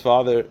said that his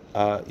father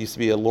used to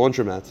be a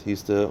laundromat. He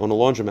used to own a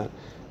laundromat,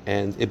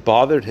 and it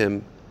bothered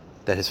him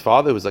that his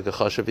father was like a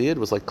chashaviyid,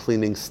 was like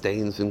cleaning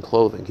stains in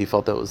clothing. He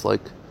felt that was So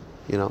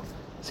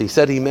he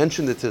said he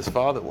mentioned it to his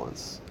father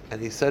once, and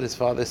his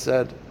father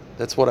said,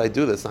 "That's what I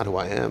do. That's not who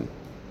I am.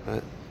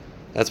 Right?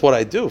 That's what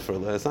I do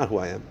that's not who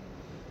I am.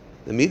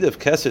 The midah of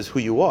Kesser is who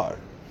you are.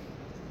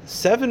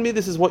 7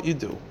 midas is what you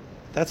do.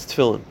 That's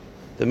tefillin.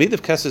 The midah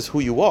of Kesser is who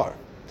you are.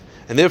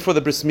 And therefore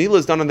the bris milah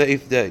is done on the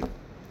 8th day."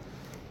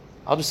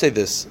 I'll just say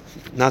this,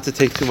 not to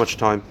take too much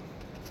time.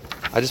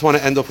 I just want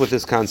to end off with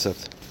this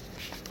concept.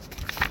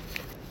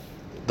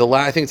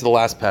 I think it's the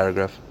last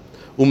paragraph.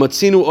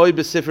 Umatzinu oy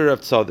b'sefer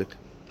Rav Tzaddik.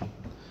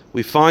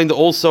 We find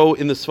also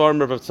in the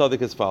Svarim of Rav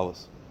Tzaddik as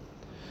follows.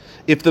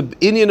 If the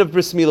inyan of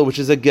bris milah, which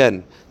is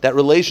again that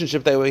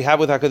relationship that we have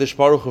with HaKadosh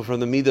Baruch Hu from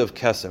the midah of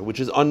Kesser, which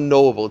is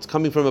unknowable, it's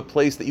coming from a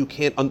place that you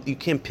can't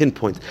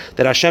pinpoint.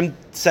 That Hashem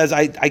says,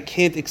 I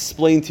can't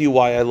explain to you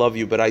why I love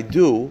you, but I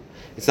do.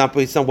 It's not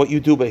based on what you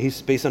do, but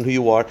it's based on who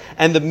you are.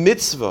 And the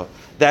mitzvah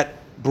that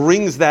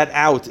brings that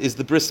out is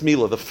the bris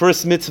milah, the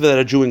first mitzvah that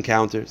a Jew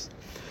encounters.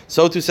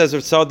 So too says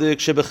Rav Tzaddik,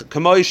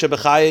 Kamoi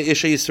shebechaya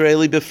isha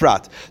Yisraeli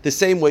befrat. The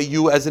same way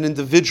you as an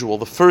individual,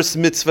 the first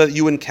mitzvah that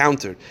you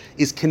encountered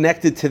is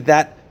connected to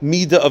that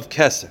midah of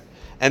Kesser.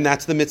 And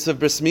that's the mitzvah of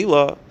bris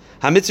milah.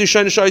 Which is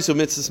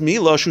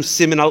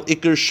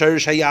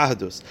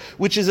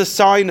a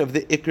sign of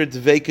the ikr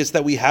dveikus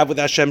that we have with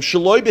Hashem,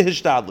 shaloi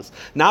b'hishtadlus,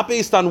 not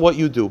based on what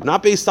you do,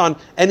 not based on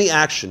any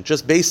action,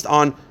 just based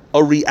on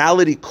a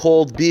reality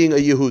called being a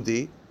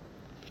Yehudi.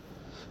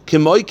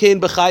 K'moi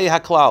kein b'chai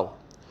haklal.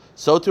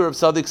 So too Rav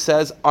Tzaddik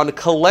says, on a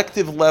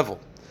collective level,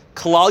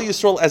 Klal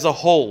Yisroel as a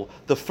whole,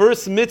 the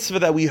first mitzvah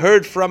that we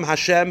heard from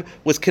Hashem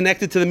was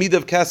connected to the midah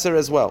of Kesser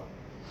as well.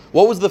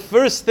 What was the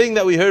first thing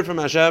that we heard from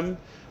Hashem?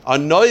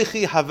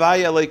 Anoichi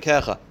havaya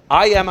leikecha.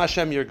 I am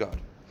Hashem your God.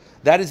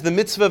 That is the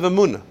mitzvah of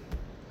emunah.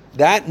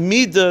 That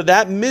midah,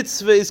 that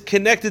mitzvah is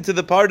connected to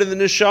the part of the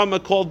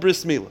neshama called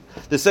bris milah.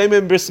 The same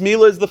way bris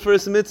milah is the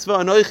first mitzvah.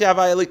 Anoichi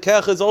havaya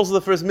leikecha is also the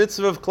first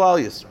mitzvah of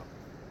Klal Yisroel.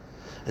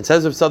 And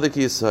says Rav Tzaddik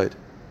Yisod,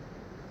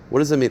 what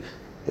does it mean?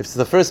 If it's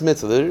the first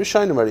mitzvah, the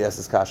Rishonim already asked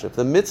this kasha. If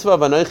the mitzvah of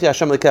Anoichi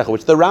Hashem leikecha,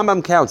 which the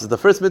Rambam counts as the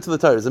first mitzvah of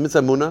the Torah, is the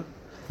mitzvah emunah,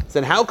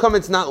 then how come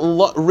it's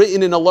not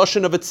written in a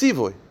lashon of a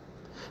tzivoy?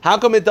 How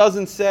come it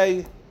doesn't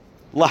say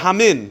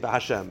lahamin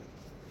b'Hashem,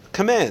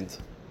 command?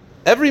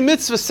 Every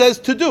mitzvah says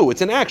to do;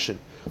 it's an action.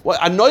 What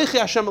Anoichi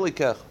Hashem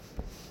leikecha?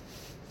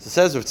 So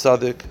says Rav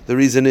Tzaddik, the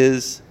reason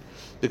is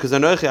because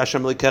Anoichi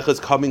Hashem leikecha is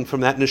coming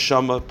from that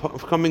neshama,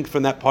 coming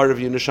from that part of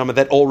your neshama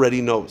that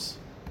already knows,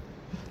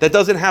 that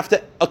doesn't have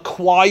to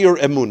acquire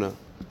emunah.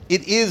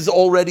 It is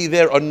already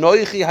there.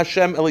 Anoichi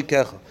Hashem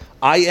leikecha.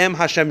 I am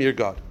Hashem your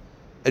God,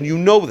 and you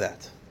know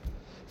that.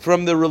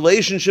 From the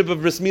relationship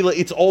of bris milah,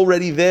 it's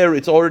already there.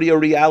 It's already a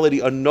reality.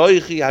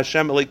 Anoichi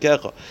Hashem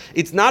leikecha.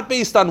 It's not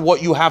based on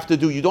what you have to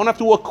do. You don't have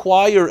to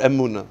acquire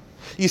emunah.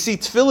 You see,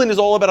 tefillin is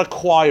all about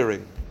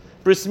acquiring.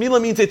 Bris milah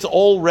means it's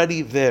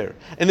already there.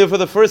 And therefore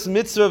the first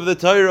mitzvah of the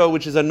Torah,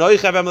 which is Anoichi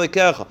Havaya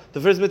leikecha,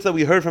 the first mitzvah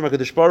we heard from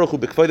HaKadosh Baruch Hu,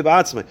 b'kvoid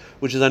ba'atzmai,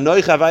 which is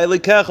Anoichi Havaya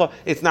leikecha,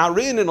 it's not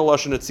written in a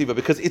lashon tzivah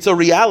because it's a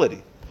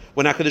reality.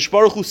 When HaKadosh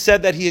Baruch Hu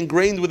said that He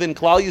ingrained within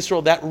Klal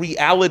Yisroel that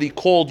reality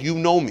called, you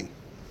know me.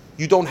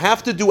 You don't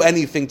have to do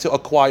anything to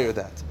acquire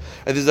that.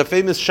 And there's a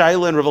famous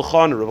shaila in Rav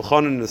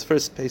Chanan in his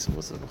first pace.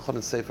 What's Rav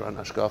Chanan's sefer on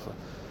Hashkafa?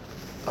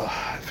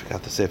 I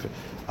forgot the sefer.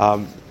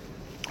 Rav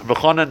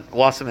Chanan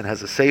Wasserman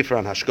has a sefer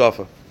on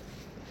Hashkafa.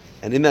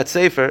 And in that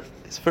sefer,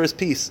 his first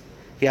piece,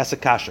 he has a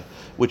kasha,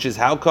 which is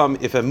how come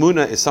if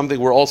emunah is something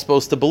we're all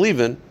supposed to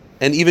believe in,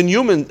 and even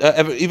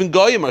even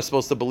goyim are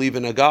supposed to believe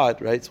in a God,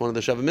 right? It's one of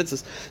the Sheva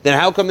mitzvahs. Then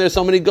how come there's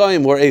so many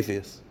goyim who are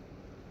atheists?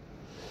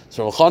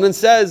 So Rav Chanan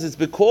says it's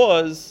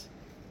because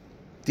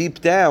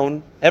deep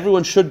down,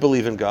 everyone should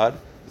believe in God.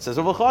 It says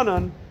Rav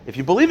Chanan, if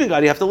you believe in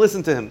God, you have to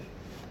listen to Him.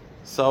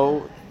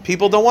 So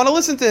people don't want to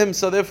listen to Him,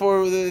 so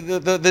therefore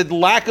the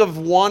lack of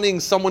wanting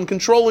someone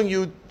controlling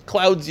you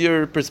clouds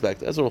your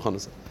perspective. That's what Rav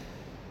Chanan said.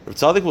 Rav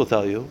Tzaddik will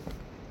tell you,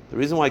 the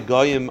reason why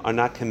Goyim are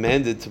not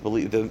commanded to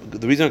believe,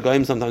 the reason why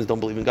Goyim sometimes don't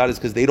believe in God is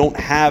because they don't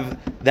have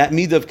that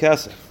midah of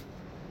Kesser.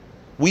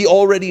 We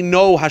already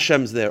know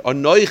Hashem's there.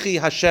 Anoichi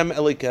Hashem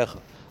Elikecha.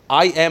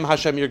 I am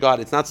Hashem your God.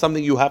 It's not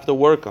something you have to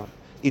work on.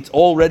 It's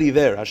already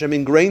there. Hashem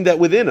ingrained that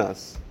within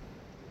us.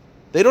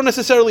 They don't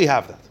necessarily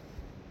have that.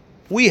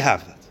 We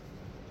have that.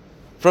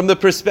 From the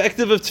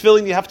perspective of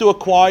tefillin, you have to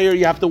acquire,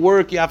 you have to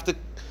work, you have to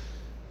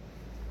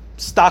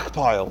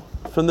stockpile.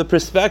 From the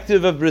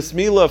perspective of bris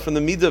milah, from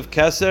the midah of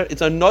Kesser,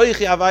 it's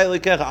anoichi havai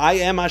lekecha. I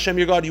am Hashem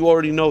your God. You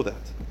already know that.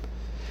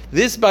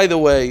 This, by the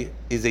way,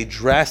 is a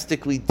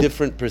drastically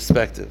different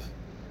perspective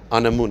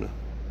on emunah.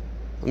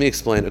 Let me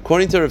explain.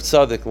 According to Rav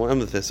Tzaddik, we'll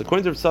end with this.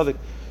 According to Rav Tzaddik,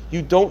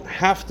 you don't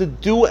have to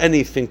do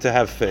anything to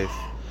have faith.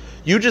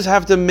 You just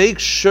have to make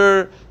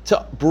sure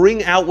to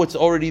bring out what's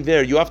already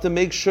there. You have to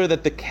make sure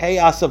that the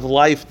chaos of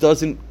life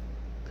doesn't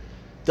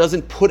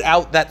put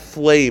out that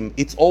flame.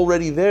 It's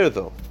already there,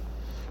 though.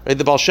 Right?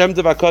 The Baal Shem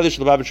Tov HaKadosh,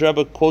 the Lubavitch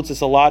Rebbe, quotes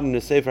this a lot in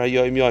the Sefer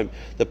HaYoim Yoim.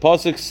 The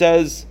pasuk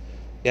says,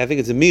 I think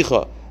it's in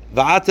Micha,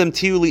 Va'atem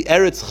tiyu li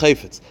eretz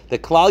chayfetz. The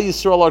Klal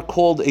Yisroel are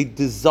called a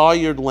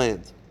desired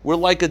land. We're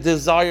like a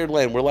desired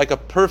land. We're like a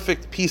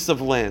perfect piece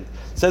of land.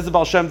 Says the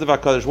Baal Shem Tov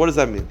HaKadosh. What does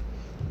that mean?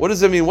 What does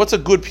that mean? What's a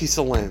good piece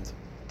of land?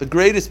 The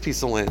greatest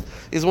piece of land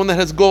is one that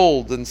has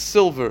gold and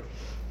silver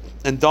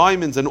and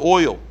diamonds and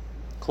oil.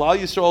 Klal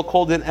Yisroel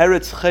called in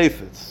eretz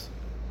chayfetz.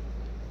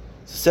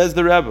 Says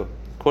the Rebbe,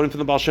 quoting from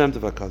the Baal Shem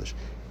Tov HaKadosh.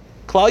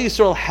 Klal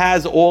Yisroel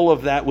has all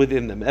of that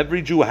within them.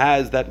 Every Jew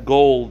has that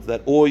gold,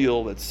 that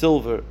oil, that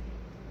silver.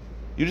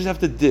 You just have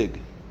to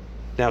dig.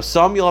 Now,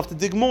 some you'll have to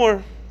dig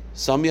more,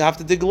 some you have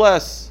to dig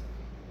less,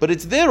 but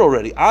it's there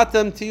already.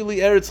 Atem tili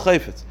eretz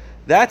chayfetz.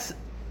 That's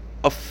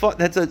a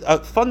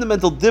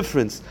fundamental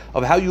difference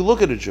of how you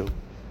look at a Jew.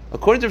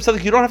 According to Rav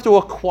Tzaddik, you don't have to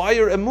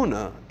acquire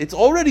emunah. It's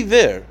already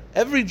there.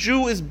 Every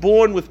Jew is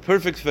born with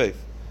perfect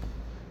faith.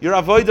 Your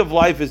avoid of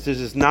life is to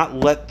just not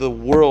let the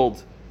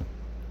world,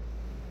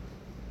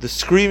 the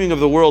screaming of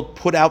the world,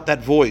 put out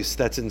that voice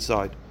that's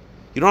inside.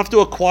 You don't have to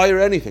acquire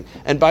anything.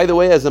 And by the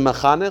way, as a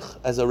mechanech,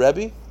 as a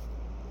Rebbe,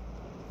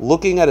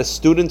 looking at a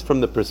student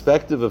from the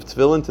perspective of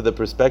tefillin to the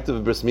perspective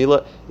of bris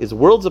milah is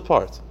worlds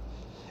apart.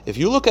 If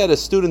you look at a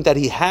student that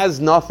he has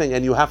nothing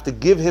and you have to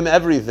give him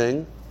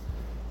everything,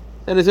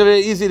 then it's very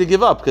easy to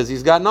give up because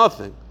he's got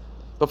nothing.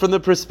 But from the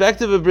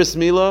perspective of bris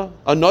milah,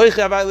 anoich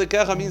havai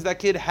lekecha means that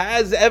kid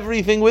has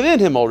everything within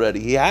him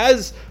already. He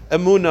has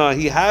emunah,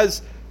 he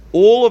has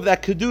all of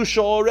that kedusha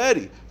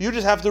already. You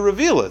just have to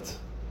reveal it.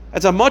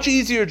 That's a much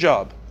easier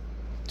job,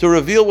 to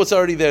reveal what's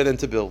already there than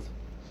to build.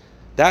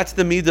 That's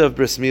the midah of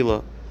bris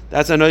milah.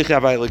 That's anoich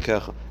havai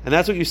lekecha. And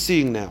that's what you're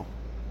seeing now.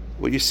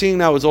 What you're seeing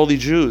now is all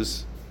these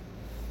Jews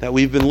that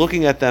we've been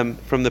looking at them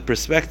from the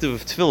perspective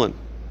of tefillin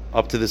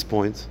up to this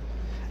point.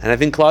 And I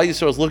think Klal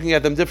Yisroel is looking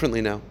at them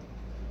differently now.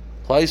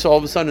 Klal Yisroel all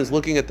of a sudden is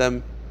looking at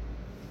them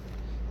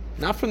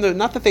not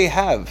that they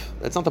have.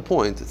 That's not the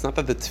point. It's not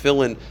that their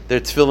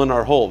tefillin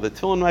are whole. The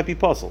tefillin might be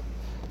puzzle,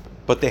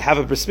 but they have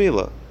a bris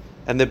milah,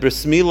 and the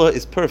bris milah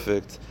is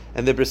perfect,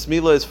 and the bris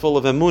milah is full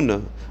of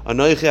emunah.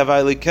 Anoichi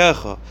havai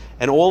lekecha,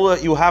 and all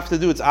that you have to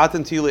do, it's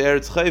aten tili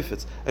eretz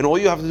chayfetz, and all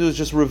you have to do is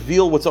just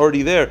reveal what's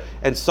already there.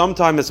 And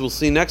sometimes, as we'll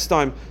see next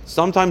time,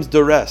 sometimes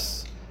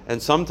duress,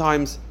 and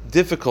sometimes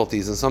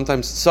difficulties, and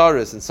sometimes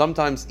tsaris, and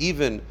sometimes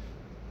even,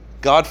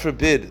 God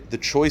forbid, the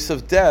choice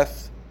of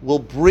death will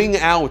bring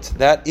out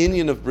that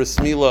inyan of bris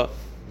milah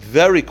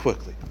very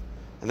quickly.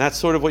 And that's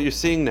sort of what you're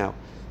seeing now.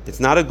 It's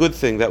not a good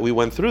thing that we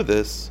went through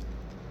this,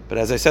 but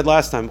as I said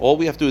last time, all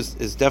we have to do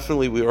is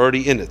definitely, we're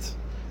already in it.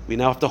 We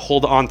now have to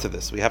hold on to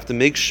this. We have to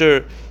make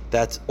sure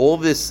that all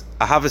this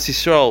Ahavas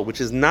Yisrael,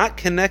 which is not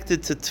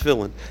connected to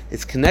tefillin,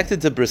 it's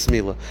connected to bris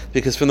milah.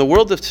 Because from the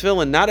world of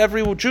tefillin, not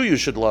every Jew you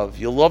should love.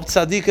 You'll love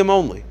tzaddikim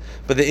only.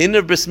 But the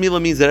inner bris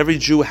milah means that every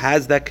Jew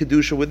has that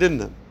kedusha within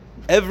them.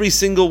 Every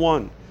single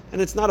one.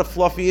 And it's not a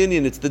fluffy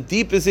inyan. It's the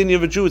deepest inyan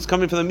of a Jew. It's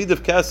coming from the midah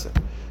of Kesser.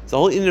 It's the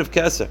whole inyan of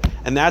Kesser.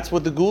 And that's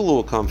what the Gula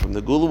will come from.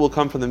 The Gula will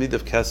come from the midah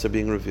of Kesser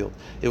being revealed.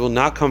 It will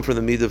not come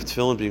from the midah of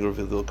tefillin being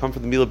revealed. It will come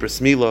from the midah of bris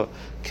milah,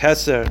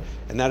 Kesser,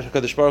 and that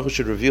HaKadosh Baruch Hu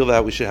should reveal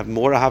that. We should have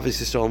more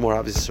Ahavas Yisrael, more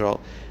Ahavas Yisrael.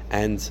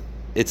 And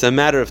it's a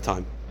matter of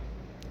time.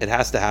 It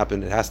has to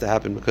happen. It has to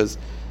happen because,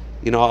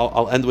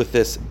 I'll end with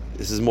this.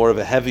 This is more of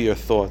a heavier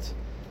thought.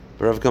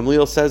 But Rav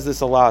Gamliel says this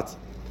a lot.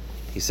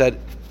 He said,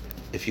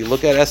 if you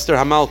look at Esther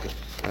Hamalka,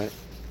 right?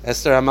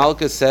 Esther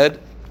Hamalka said,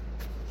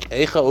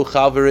 Eicha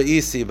uchal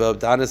v're'isi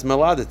b'abdanis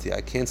meladati. I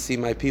can't see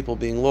my people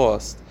being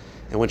lost.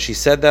 And when she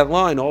said that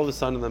line, all of a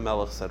sudden the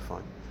Melech said,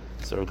 fine.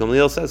 So Rav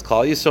Gamliel says,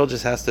 Klal Yisroel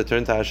just has to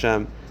turn to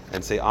Hashem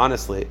and say,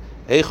 honestly,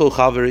 Eicha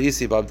uchal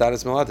v're'isi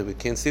b'abdanis meladati. We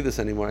can't see this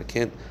anymore.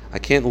 I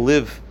can't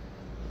live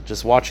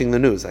just watching the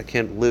news. I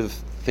can't live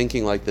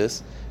thinking like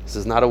this. This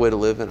is not a way to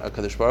live. And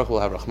HaKadosh Baruch Hu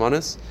will have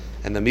Rachmanis,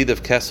 and the midah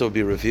of Kesser will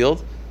be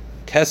revealed.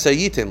 Kesser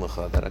yitem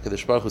l'cha, that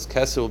HaKadosh Baruch Hu's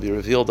Kesser will be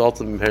revealed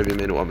ultimately.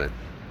 Amen.